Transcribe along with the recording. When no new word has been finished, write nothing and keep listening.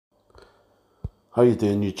How you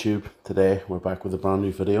doing, YouTube? Today we're back with a brand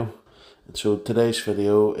new video. So today's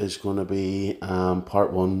video is going to be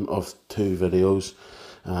part one of two videos.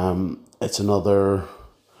 It's another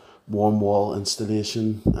warm wall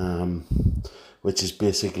installation, which is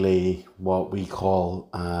basically what we call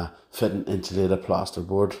fitting insulated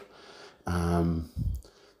plasterboard to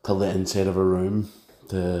the inside of a room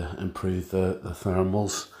to improve the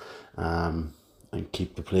thermals and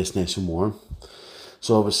keep the place nice and warm.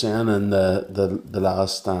 So I was saying in the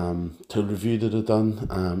last tool review that I've done,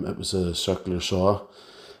 it was a circular saw,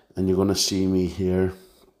 and you're going to see me here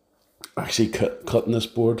actually cutting this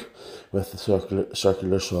board with the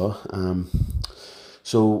circular saw.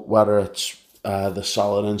 So whether it's the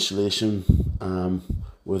solid insulation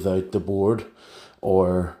without the board,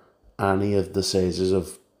 or any of the sizes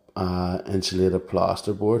of insulated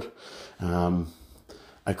plasterboard,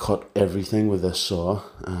 I cut everything with this saw.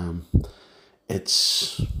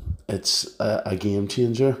 It's a game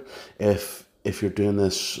changer if you're doing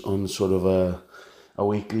this on sort of a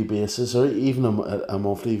weekly basis, or even a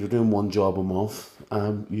monthly. If you're doing one job a month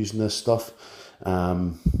using this stuff,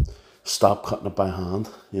 stop cutting it by hand.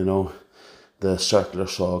 You know, the circular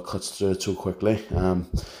saw cuts through it so quickly. I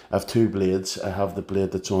have two blades. I have the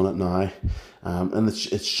blade that's on it now, and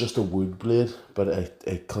it's just a wood blade, but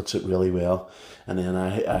it cuts it really well. And then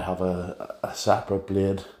I have a separate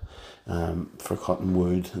blade for cutting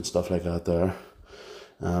wood and stuff like that there.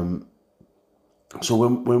 So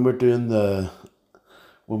when we're doing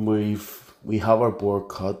when we have our board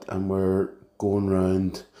cut and we're going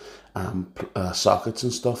around sockets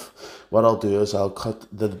and stuff, what I'll do is I'll cut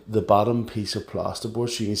the bottom piece of plasterboard.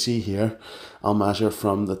 So you can see here, I'll measure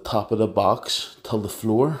from the top of the box till the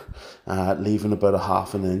floor, leaving about a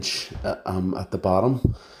 ½ inch at the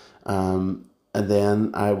bottom, and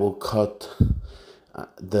then I will cut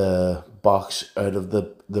the box out of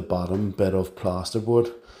the bottom bit of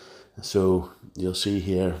plasterboard. So you'll see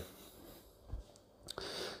here,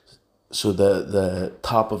 so the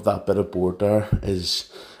top of that bit of board there is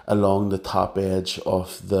along the top edge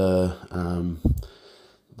of the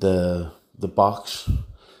box,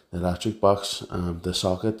 the electric box, the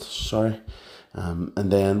socket, sorry.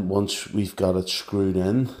 And then once we've got it screwed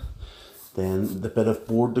in, then the bit of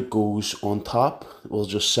board that goes on top will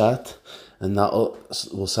just set, and that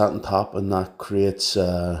will set on top, and that creates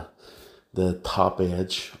the top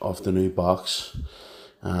edge of the new box.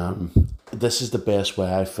 This is the best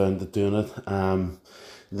way I found of doing it.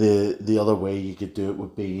 The other way you could do it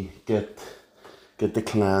would be get the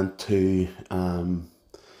client to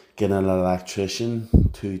get an electrician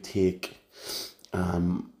to take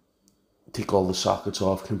all the sockets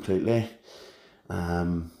off completely,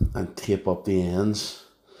 and tape up the ends,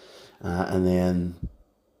 and then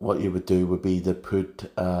what you would do would be to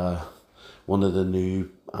put one of the new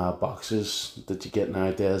boxes that you get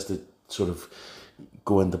nowadays that sort of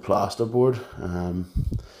go into plasterboard,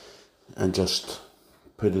 and just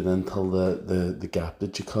put it until the gap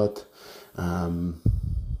that you cut,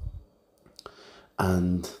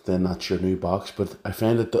 and then that's your new box. But I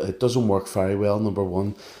find it doesn't work very well. Number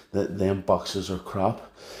one, that them boxes are crap,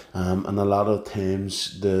 and a lot of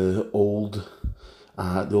times the old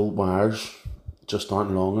wires just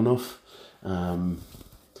aren't long enough.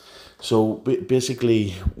 So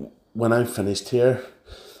basically, when I'm finished here,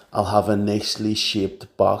 I'll have a nicely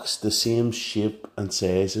shaped box, the same shape and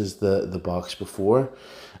size as the box before,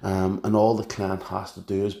 and all the client has to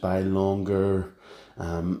do is buy longer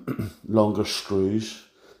screws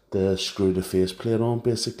to screw the faceplate on,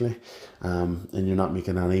 basically, and you're not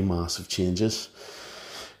making any massive changes.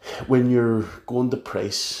 When you're going to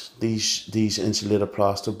price these insulated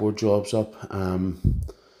plasterboard jobs up,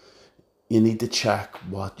 you need to check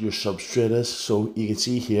what your substrate is. So you can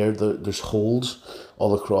see here there's holes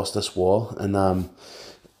all across this wall, and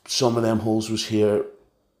some of them holes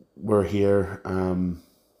were here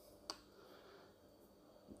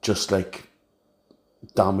just like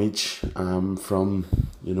damage from,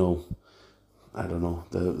 you know, I don't know,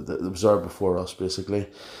 the observer before us, basically.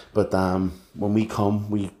 But when we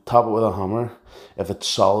top it with a hammer. If it's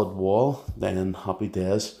solid wall, then happy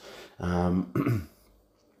days.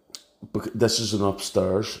 This is an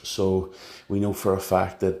upstairs, so we know for a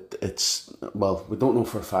fact that we don't know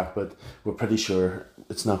for a fact, but we're pretty sure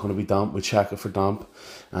it's not going to be damp. We check it for damp.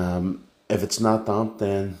 If it's not damp,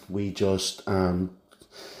 then we just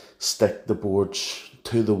stick the boards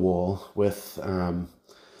to the wall with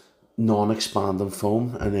non-expanding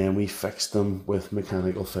foam, and then we fix them with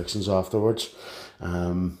mechanical fixings afterwards.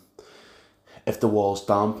 if the wall's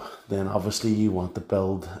damp, then obviously you want to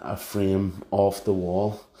build a frame off the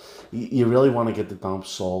wall. You really want to get the damp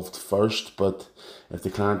solved first, but if the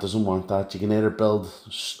client doesn't want that, you can either build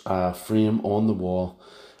a frame on the wall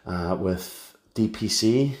with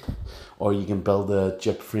DPC, or you can build a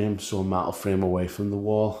gyp frame, so a metal frame away from the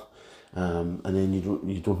wall, and then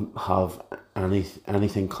you don't have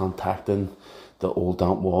anything contacting the old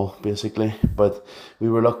damp wall basically. But we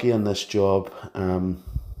were lucky in this job.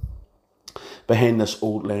 Behind this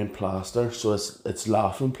old lane plaster, so it's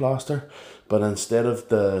laughing plaster, but instead of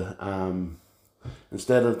them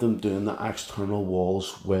doing the external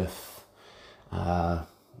walls with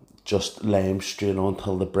just lime straight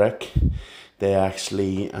onto the brick, they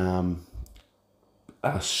actually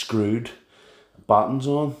screwed battens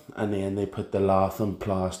on, and then they put the laughing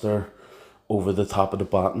plaster over the top of the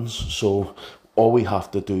battens. So all we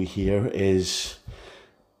have to do here is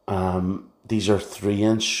these are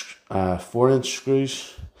 3-inch, 4-inch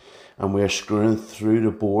screws, and we're screwing through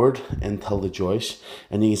the board until the joist.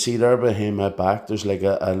 And you can see there behind my back, there's like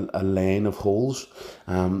a line of holes.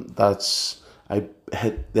 I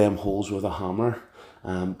hit them holes with a hammer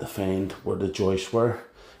to find where the joists were,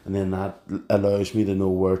 and then that allows me to know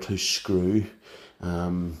where to screw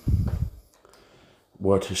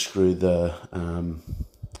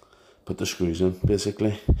put the screws in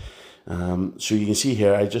basically. So you can see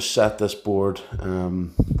here, I just set this board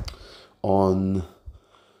on,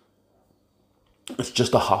 it's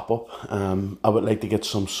just a hop up. I would like to get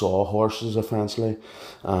some sawhorses eventually,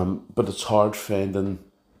 but it's hard finding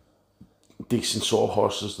decent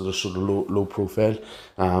sawhorses that are sort of low profile.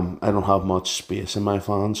 I don't have much space in my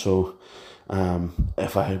van, so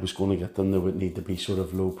if I was going to get them, they would need to be sort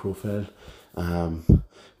of low profile.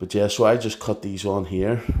 But yeah, so I just cut these on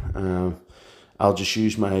here. I'll just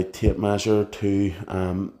use my tape measure to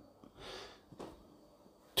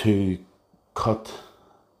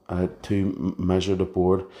measure the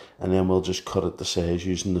board, and then we'll just cut it to size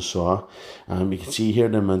using the saw. You can see here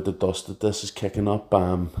the amount of dust that this is kicking up.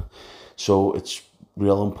 So it's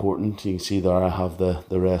real important. You can see there I have the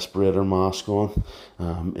respirator mask on.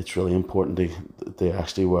 It's really important to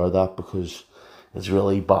actually wear that, because it's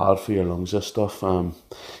really bad for your lungs, this stuff.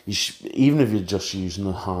 Even if you're just using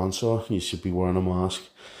a handsaw, you should be wearing a mask,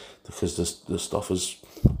 because this stuff is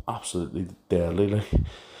absolutely deadly. Like,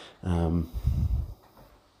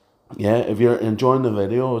 yeah, if you're enjoying the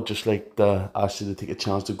video, I'd just like to ask you to take a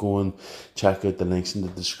chance to go and check out the links in the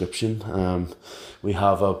description. We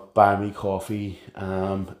have a Buy Me Coffee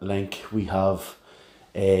link. We have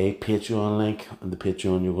a Patreon link. On the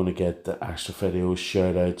Patreon, you're going to get the extra videos,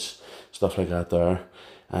 shout outs, stuff like that there.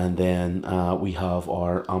 And then we have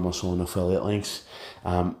our Amazon affiliate links.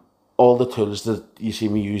 All the tools that you see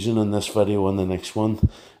me using in this video and the next one,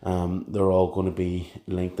 they're all going to be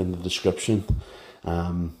linked in the description.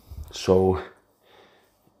 So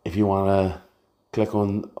if you want to click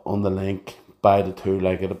on the link, buy the tool,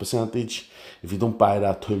 I get a percentage. If you don't buy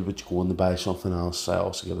that tool but you go on to buy something else, I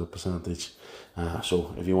also get a percentage.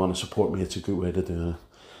 So if you want to support me, it's a good way to do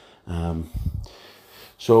it.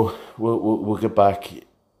 So we'll get back.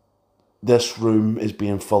 This room is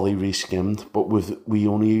being fully re-skimmed, but we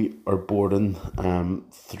only are boarding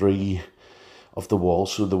 3 of the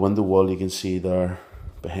walls. So the window wall you can see there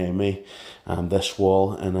behind me, this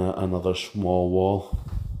wall, and another small wall.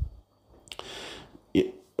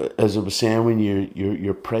 As I was saying, when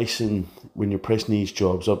you're pricing these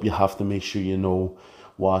jobs up, you have to make sure you know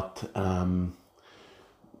what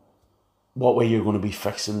way you're going to be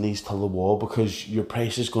fixing these to the wall, because your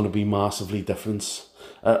price is going to be massively different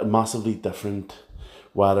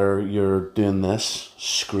whether you're doing this,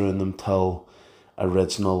 screwing them till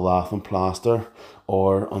original lath and plaster,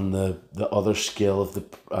 or on the other scale of the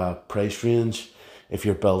price range, if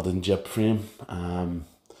you're building gyp frame.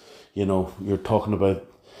 You know, you're talking about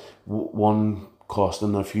one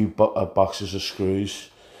costing a few boxes of screws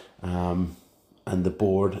and the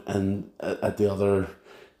board, and at the other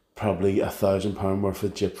probably £1,000 worth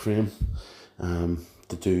of gyp frame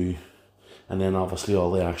to do, and then obviously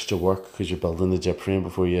all the extra work because you're building the gyp frame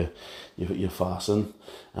before you fasten.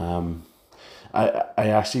 I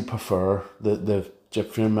actually prefer the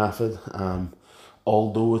gyp frame method.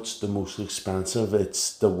 Although it's the most expensive,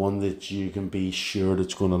 it's the one that you can be sure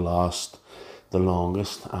it's going to last the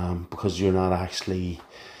longest, because you're not actually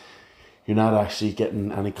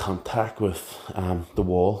getting any contact with the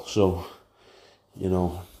wall. So, you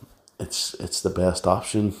know, it's the best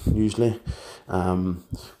option usually.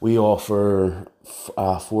 We offer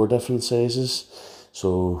 4 different sizes.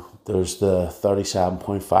 So there's the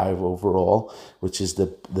 37.5 overall, which is the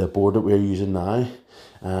board that we're using now.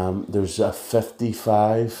 There's a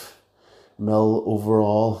 55 mil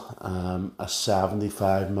overall, a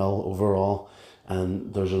 75 mil overall,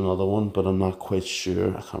 and there's another one, but I'm not quite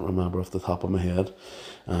sure. I can't remember off the top of my head.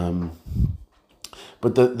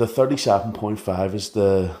 But the 37.5 is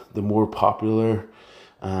the more popular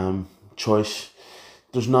choice.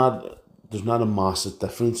 There's not a massive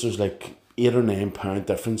difference. There's like £8 or £9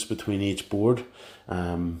 difference between each board.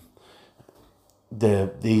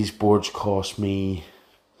 These boards cost me,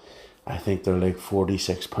 I think they're like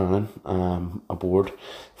 £46 a board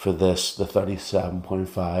for the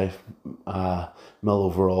 37.5 mil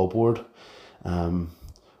overall board.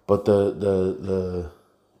 But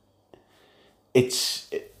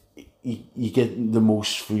you get the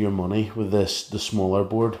most for your money with the smaller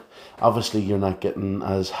board. Obviously, you're not getting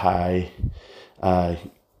as high a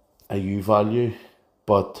U value,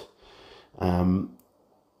 but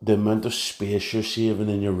the amount of space you're saving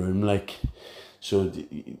in your room, like, so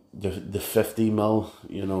the 50 mil,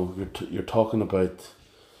 you're talking about,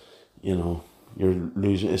 you're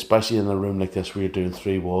losing, especially in a room like this where you're doing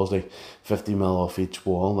 3 walls, like 50 mil off each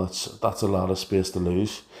wall. That's a lot of space to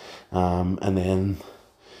lose. And then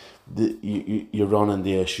you run into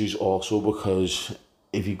issues also, because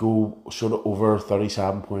if you go sort of over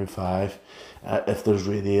 37.5, if there's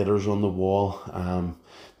radiators on the wall,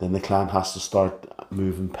 then the client has to start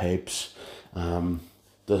moving pipes.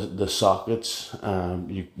 The sockets,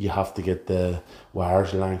 you have to get the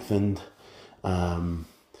wires lengthened, and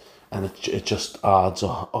it just adds a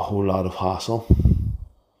whole lot of hassle.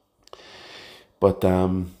 But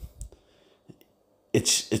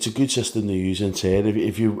it's a good system to use inside.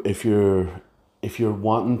 If you're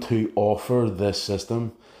wanting to offer this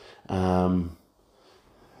system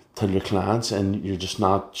to your clients, and you're just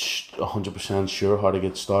not 100% sure how to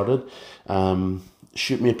get started,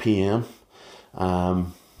 shoot me a PM,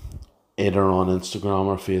 either on Instagram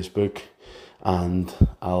or Facebook, and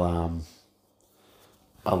I'll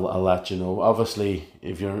let you know. Obviously,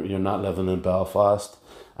 if you're not living in Belfast,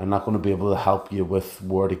 I'm not going to be able to help you with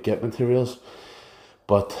where to get materials,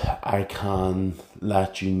 but I can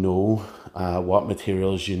let you know what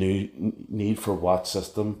materials you need for what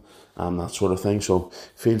system, and that sort of thing. So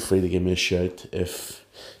feel free to give me a shout if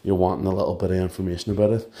you're wanting a little bit of information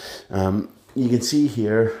about it. You can see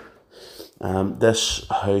here, this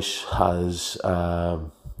house has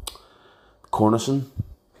cornicing.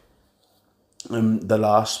 The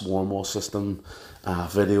last warm wall system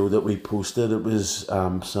video that we posted, it was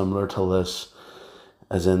similar to this,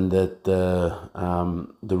 as in that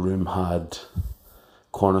the room had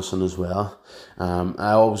cornicing as well.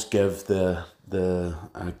 I always give the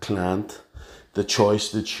client the choice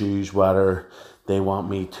to choose whether they want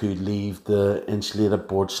me to leave the insulated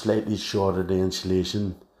board slightly short of the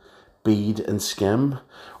insulation bead and skim,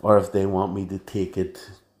 or if they want me to take it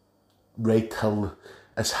right till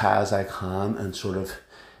as high as I can and sort of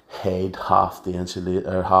hide half the insulate,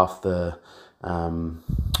 or half the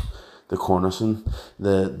cornicing.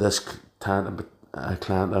 This client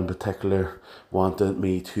in particular wanted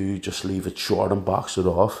me to just leave it short and box it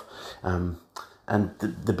off. And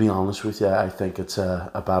to be honest with you, I think it's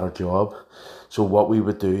a better job. So what we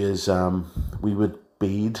would do is we would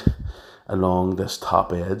bead along this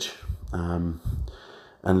top edge, and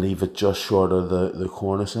leave it just short of the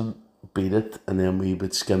cornicing, beat it, and then we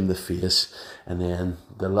would skim the face, and then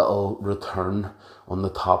the little return on the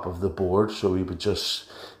top of the board, so we would just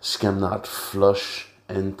skim that flush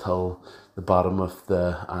until the bottom of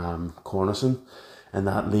the cornicing, and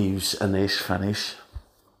that leaves a nice finish.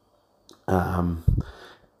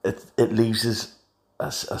 It leaves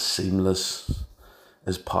as seamless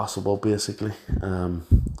as possible, basically.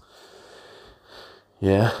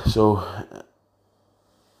 Yeah, so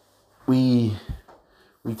we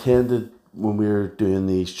tended, when we were doing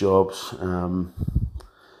these jobs,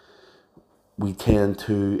 we tend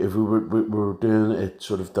to, if we were doing it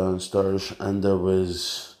sort of downstairs, and there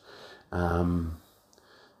was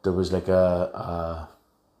like a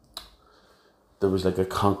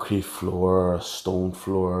concrete floor, or a stone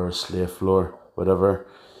floor, or a slate floor, whatever,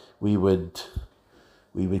 we would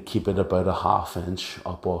keep it about a ½ inch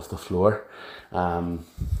up off the floor,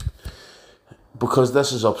 because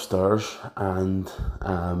this is upstairs, and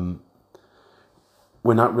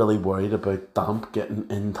we're not really worried about damp getting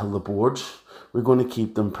into the boards. We're going to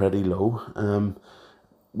keep them pretty low.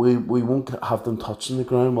 We won't have them touching the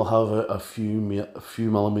ground. We'll have a few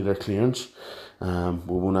millimeter clearance. We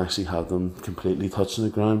won't actually have them completely touching the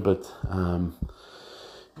ground, but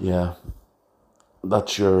yeah,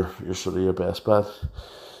 that's your sort of your best bet.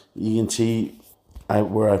 You can see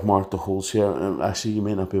where I've marked the holes here. Actually, you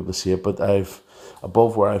may not be able to see it, but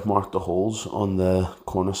above where I've marked the holes on the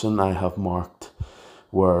cornicing, I have marked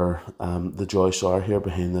where the joists are here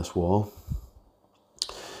behind this wall.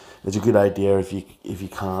 It's a good idea if you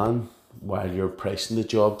can, while you're pricing the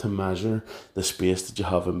job, to measure the space that you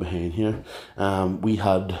have in behind here. I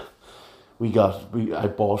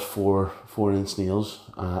bought four inch nails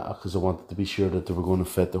because I wanted to be sure that they were going to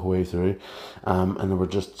fit the whole way through, and they were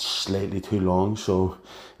just slightly too long. So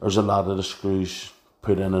there's a lot of the screws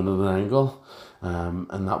put in at an angle,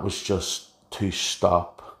 and that was just to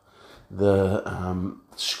stop the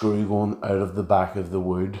screw going out of the back of the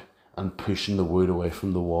wood and pushing the wood away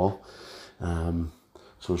from the wall.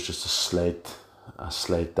 So it's just a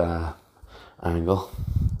slight angle.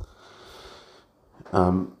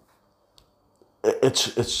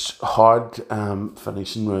 It's hard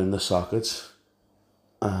finishing around the sockets,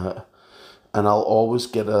 and I'll always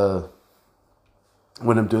get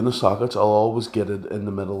when I'm doing the sockets, I'll always get it in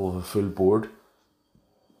the middle of a full board.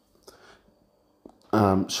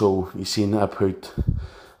 So you seen I put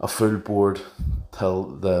a full board till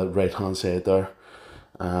the right hand side there,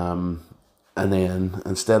 and then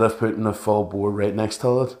instead of putting a full board right next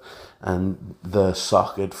to it and the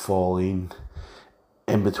socket falling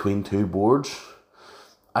in between two boards,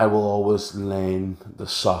 I will always line the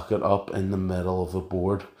socket up in the middle of the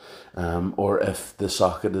board, or if the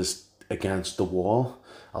socket is against the wall,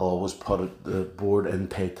 I'll always put the board in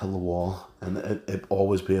tight to the wall, and it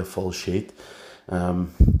always be a full sheet.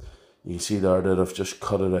 You can see there that I've just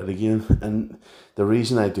cut it out again, and the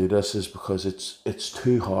reason I do this is because it's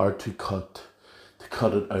too hard to cut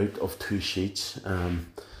it out of two sheets.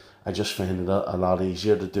 I just find it a lot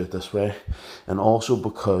easier to do it this way, and also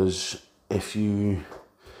because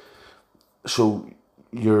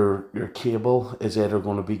your cable is either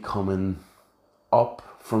going to be coming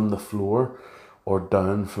up from the floor or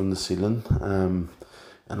down from the ceiling, and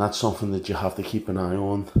that's something that you have to keep an eye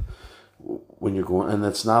on when you're going, and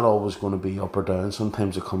it's not always going to be up or down.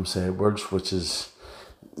 Sometimes it comes sideways, which is,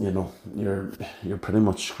 you're pretty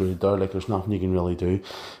much screwed there. Like, there's nothing you can really do.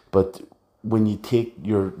 But when you take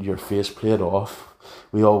your faceplate off,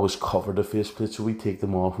 we always cover the faceplate, so we take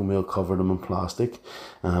them off and we'll cover them in plastic.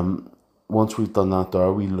 Once we've done that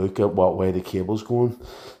there, we look at what way the cable's going.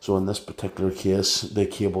 So in this particular case, the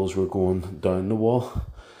cables were going down the wall.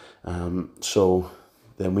 So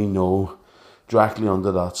then we know directly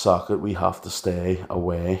under that socket we have to stay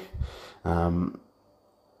away.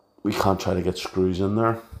 We can't try to get screws in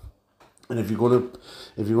there. And if you're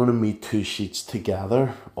gonna meet two sheets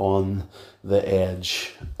together on the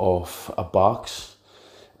edge of a box,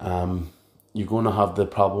 you're going to have the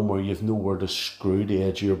problem where you've nowhere to screw the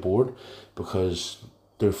edge of your board, because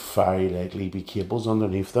there very likely be cables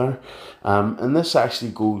underneath there. And this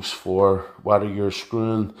actually goes for whether you're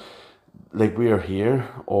screwing like we are here,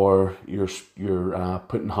 or you're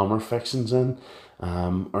putting hammer fixings in,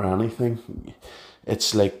 or anything.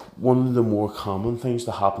 It's like one of the more common things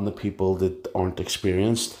that happen to people that aren't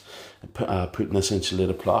experienced putting this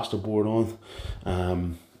insulated plasterboard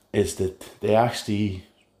on, is that they actually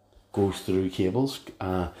go through cables,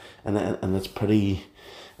 and it's pretty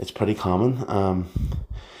common.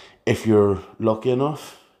 If you're lucky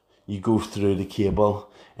enough, you go through the cable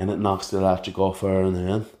and it knocks the electric off there and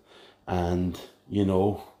then, and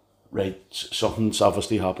right, something's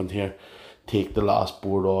obviously happened here. Take the last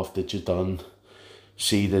board off that you've done,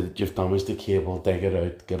 see that you've damaged the cable, dig it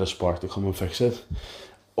out, get a spark to come and fix it.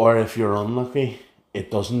 Or if you're unlucky, it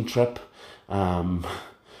doesn't trip,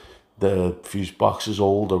 the fuse box is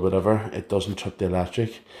old or whatever, it doesn't trip the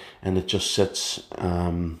electric, and it just sits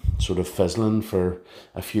sort of fizzling for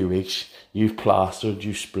a few weeks. You've plastered,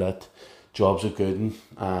 you split, job's a good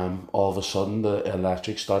one. All of a sudden the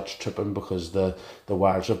electric starts tripping because the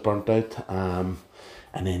wires have burnt out,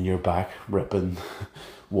 and then you're back ripping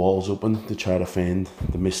walls open to try to find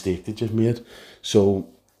the mistake that you've made. So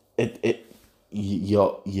you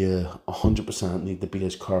 100% need to be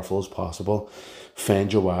as careful as possible.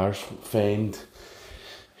 Find your wires.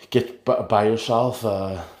 Buy yourself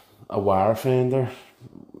a wire finder.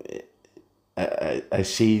 I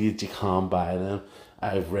see that you can buy them.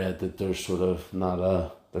 I've read that they're sort of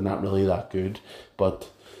they're not really that good, but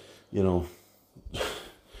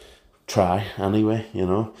try anyway.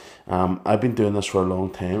 I've been doing this for a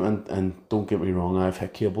long time, and don't get me wrong, I've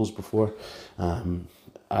hit cables before.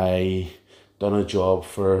 I done a job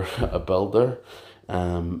for a builder,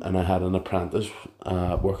 and I had an apprentice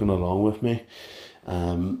working along with me,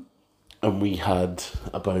 and we had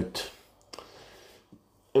about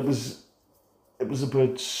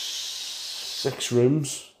about 6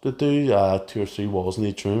 rooms to do, 2 or 3 walls in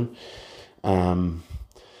each room, and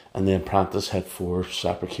the apprentice had 4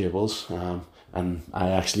 separate cables, and I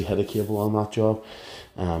actually had a cable on that job,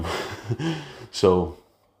 so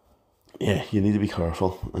yeah, you need to be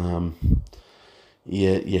careful.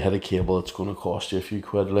 You hit a cable, it's going to cost you a few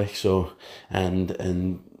quid, like, so,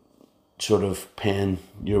 and sort of paying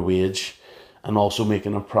your wage and also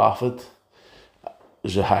making a profit,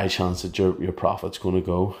 there's a high chance that your profit's going to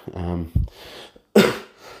go.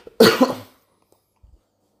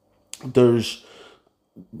 There's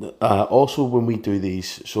also, when we do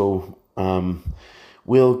these, so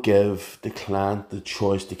we'll give the client the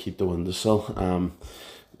choice to keep the windowsill.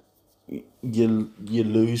 You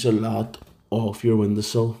lose a lot off your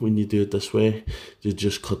windowsill when you do it this way. You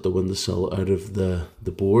just cut the windowsill out of the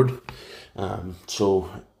board. So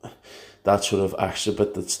that sort of extra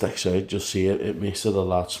bit that sticks out, you'll see it makes it a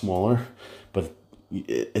lot smaller, but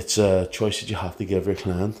it's a choice that you have to give your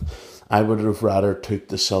client. I would have rather took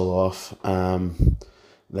the sill off,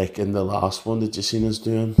 like in the last one that you seen us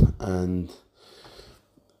doing, and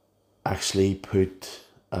actually put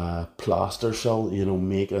a plaster sill,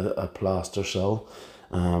 make a plaster sill.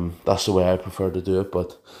 That's the way I prefer to do it,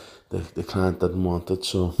 but the client didn't want it.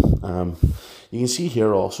 So you can see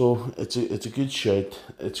here also, it's a good shout.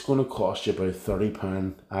 It's going to cost you about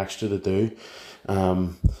 £30 extra to do.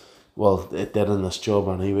 Well, it did in this job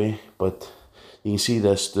anyway, but you can see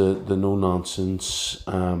this, the no nonsense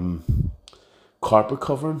carpet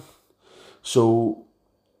covering. So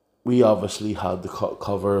we obviously had to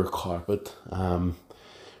cover carpet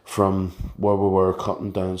from where we were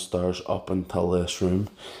cutting downstairs up until this room,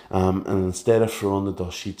 and instead of throwing the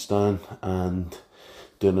dust sheets down and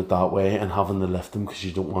doing it that way and having to lift them, because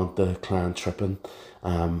you don't want the client tripping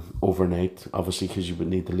overnight, obviously, because you would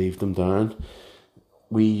need to leave them down,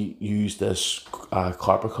 we use this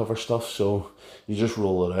carpet cover stuff. So you just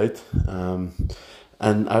roll it out,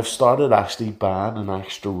 and I've started actually buying an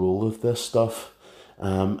extra roll of this stuff,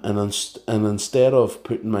 and instead of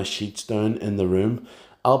putting my sheets down in the room,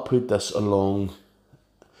 I'll put this along,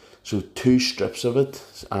 so 2 strips of it,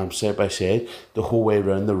 side by side, the whole way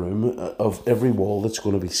around the room, of every wall that's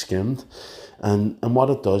going to be skimmed. And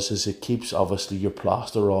what it does is it keeps, obviously, your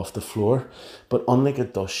plaster off the floor, but unlike a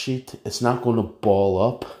dust sheet, it's not going to ball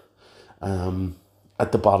up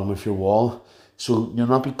at the bottom of your wall. So you'll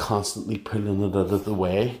not be constantly pulling it out of the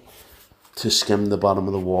way to skim the bottom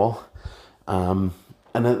of the wall. And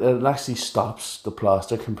it actually stops the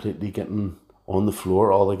plaster completely getting on the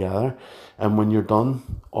floor altogether, and when you're done,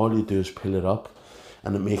 all you do is pull it up,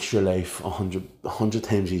 and it makes your life 100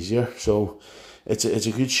 times easier. So it's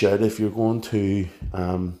a good shout if you're going to,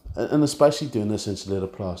 and especially doing this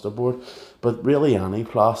insulated plasterboard, but really any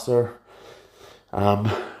plaster. When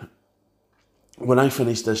I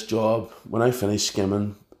finished this job, when I finished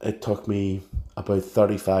skimming, it took me about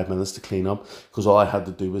 35 minutes to clean up, because all I had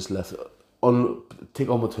to do was take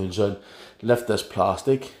all my tools out, lift this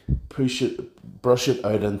plastic, brush it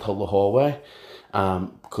out into the hallway,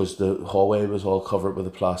 because the hallway was all covered with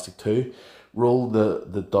the plastic too. Roll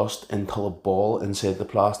the dust into a ball inside the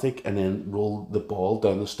plastic, and then roll the ball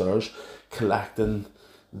down the stairs, collecting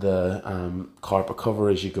the carpet cover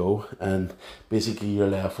as you go, and basically you're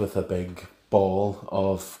left with a big ball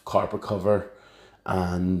of carpet cover,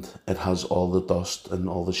 and it has all the dust and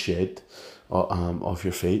all the shade off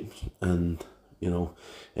your feet, and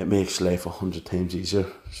it makes life 100 times easier.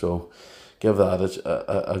 So give that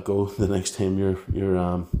a go the next time you're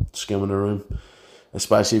skimming a room,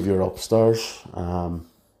 especially if you're upstairs.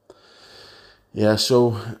 Yeah,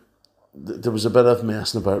 so there was a bit of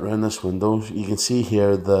messing about around this window. You can see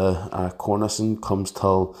here the cornicing comes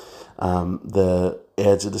till the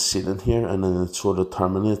edge of the ceiling here, and then it sort of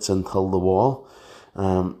terminates until the wall.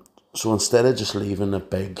 So instead of just leaving a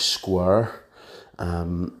big square,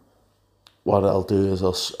 what I'll do is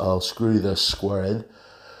I'll screw this square in,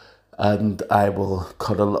 and I will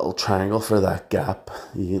cut a little triangle for that gap.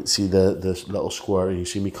 You can see this little square. You can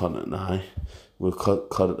see me cutting it now. We'll cut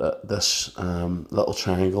this little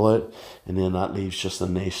triangle out, and then that leaves just a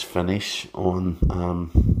nice finish on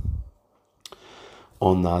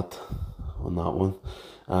that one.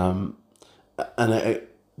 And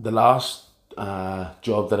the last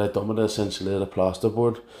job that I done with this insulated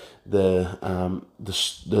plasterboard,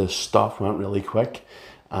 the stuff went really quick,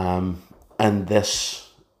 and this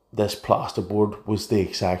plasterboard was the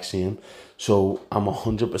exact same. So I'm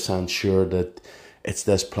 100% sure that it's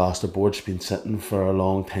this plasterboard's been sitting for a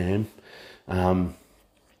long time,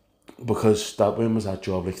 because that one was that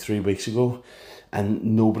job like 3 weeks ago, and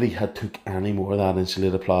nobody had took any more of that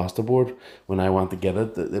insulated plasterboard when I went to get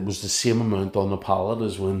it. It was the same amount on the pallet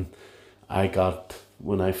as when I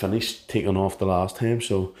finished taking off the last time.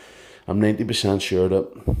 So I'm 90% sure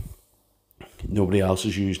that nobody else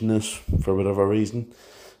is using this for whatever reason.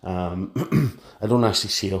 I don't actually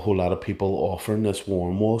see a whole lot of people offering this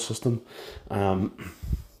warm wall system about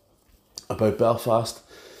Belfast,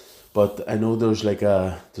 but I know there's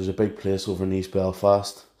a big place over in East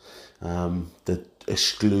Belfast that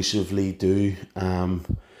exclusively do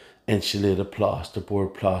insulated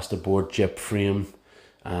plasterboard, gyp frame.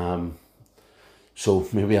 So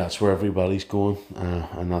maybe that's where everybody's going,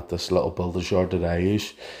 and not this little builder's yard that I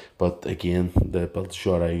use. But again, the builder's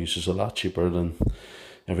yard I use is a lot cheaper than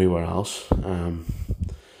everywhere else.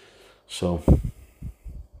 So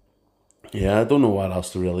yeah, I don't know what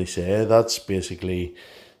else to really say. That's basically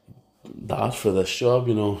that for this job.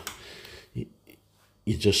 You know,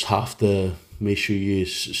 you just have to make sure you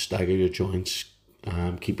stagger your joints,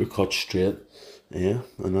 keep your cuts straight. Yeah,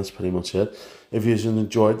 and that's pretty much it. If you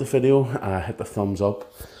enjoyed the video, hit the thumbs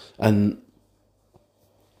up and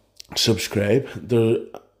subscribe. There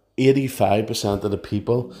 85% of the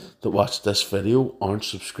people that watch this video aren't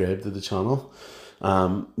subscribed to the channel.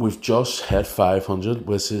 We've just hit 500,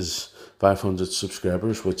 which is 500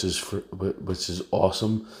 subscribers, which is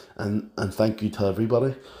awesome, and thank you to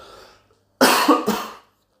everybody.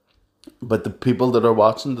 But the people that are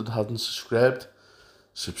watching that haven't subscribed,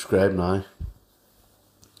 subscribe now.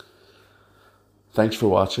 Thanks for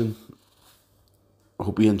watching. I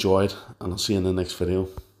hope you enjoyed, and I'll see you in the next video.